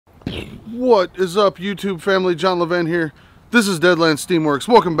What is up, YouTube family? John Levan here. This is Deadland Steamworks.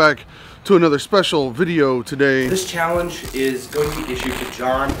 Welcome back to another special video today. This challenge is going to be issued to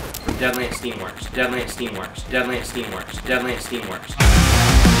John from Deadland Steamworks. Deadland Steamworks. Deadland Steamworks. Deadland Steamworks.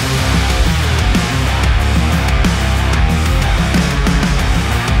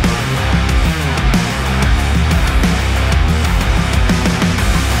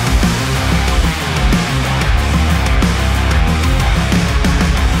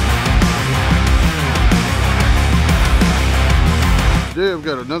 Today I've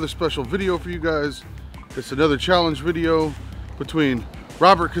got another special video for you guys. It's another challenge video between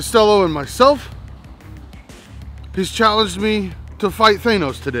Robert Costello and myself. He's challenged me to fight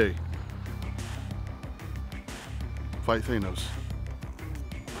Thanos today. Fight Thanos.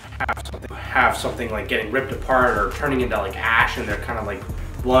 Have something like getting ripped apart or turning into like ash, and they're kind of like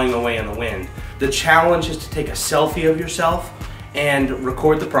blowing away in the wind. The challenge is to take a selfie of yourself and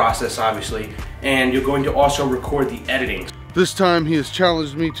record the process, obviously, and you're going to also record the editing. This time he has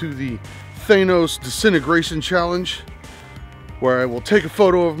challenged me to the Thanos Disintegration Challenge, where I will take a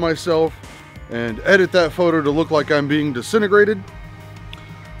photo of myself and edit that photo to look like I'm being disintegrated.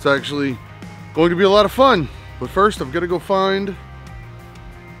 It's actually going to be a lot of fun, but first I've got to go find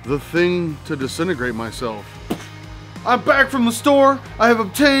the thing to disintegrate myself. I'm back from the store. I have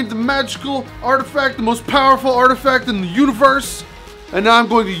obtained the magical artifact, the most powerful artifact in the universe, and now I'm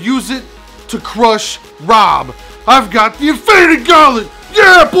going to use it to crush Rob. I've got the Infinity Gauntlet!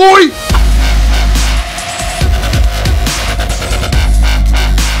 Yeah, boy!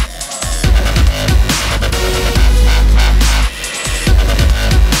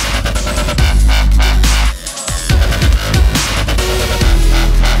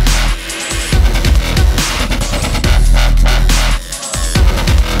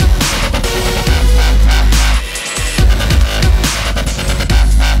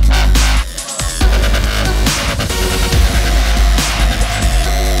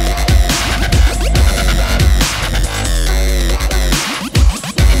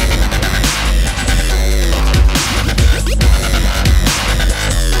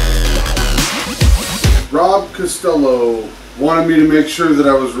 Rob Costello wanted me to make sure that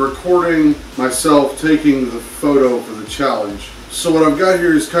I was recording myself taking the photo for the challenge. So what I've got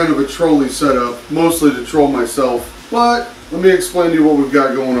here is kind of a trolley setup, mostly to troll myself. But let me explain to you what we've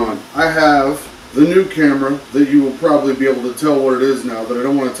got going on. I have the new camera that you will probably be able to tell what it is now that I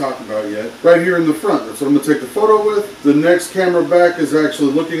don't want to talk about yet. Right here in the front, that's what I'm going to take the photo with. The next camera back is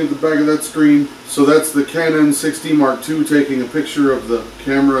actually looking at the back of that screen. So that's the Canon 6D Mark II taking a picture of the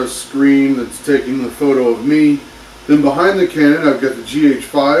camera screen that's taking the photo of me. Then behind the Canon, I've got the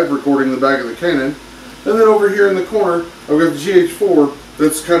GH5 recording the back of the Canon. And then over here in the corner, I've got the GH4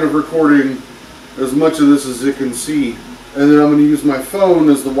 that's kind of recording as much of this as it can see. And then I'm going to use my phone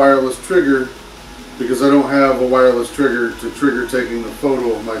as the wireless trigger, because I don't have a wireless trigger to trigger taking the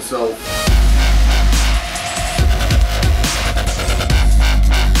photo of myself.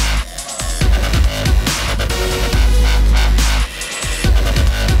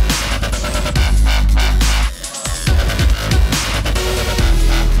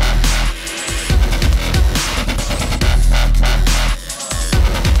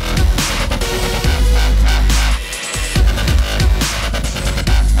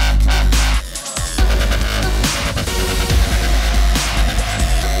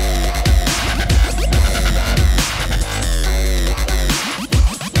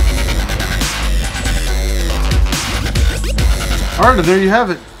 Alright, there you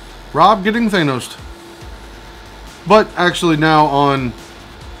have it. Rob getting Thanos'd. But actually now on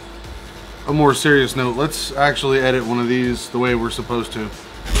a more serious note, let's actually edit one of these the way we're supposed to.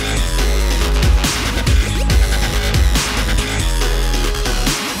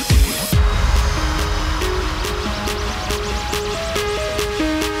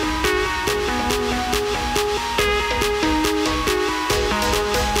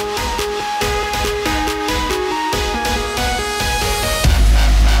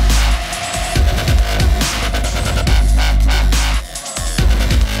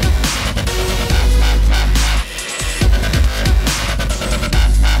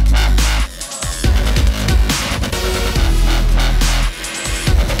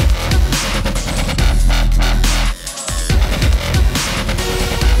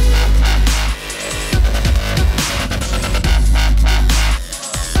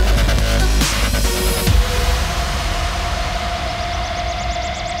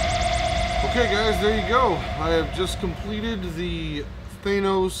 Okay guys, there you go. I have just completed the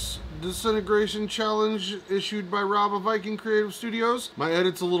Thanos Disintegration Challenge issued by Rob of Viking Creative Studios. My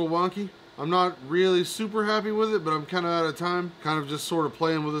edit's a little wonky. I'm not really super happy with it, but I'm kind of out of time. Kind of just sort of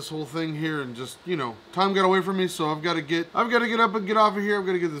playing with this whole thing here, and just, you know, time got away from me, so I've got to get up and get off of here. I've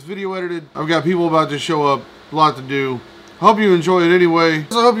got to get this video edited. I've got people about to show up, a lot to do. Hope you enjoy it anyway.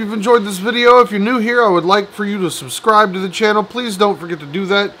 I hope you've enjoyed this video. If you're new here, I would like for you to subscribe to the channel. Please don't forget to do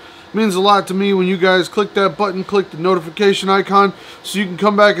that. It means a lot to me when you guys click that button, click the notification icon, so you can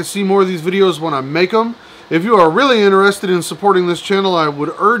come back and see more of these videos when I make them. If you are really interested in supporting this channel, I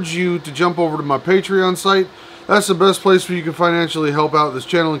would urge you to jump over to my Patreon site. That's the best place where you can financially help out this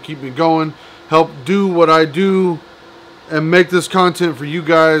channel and keep me going, help do what I do, and make this content for you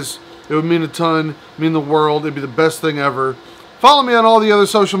guys. It would mean a ton, mean the world. It'd be the best thing ever. Follow me on all the other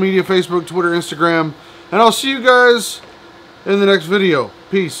social media, Facebook, Twitter, Instagram, and I'll see you guys in the next video.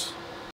 Peace.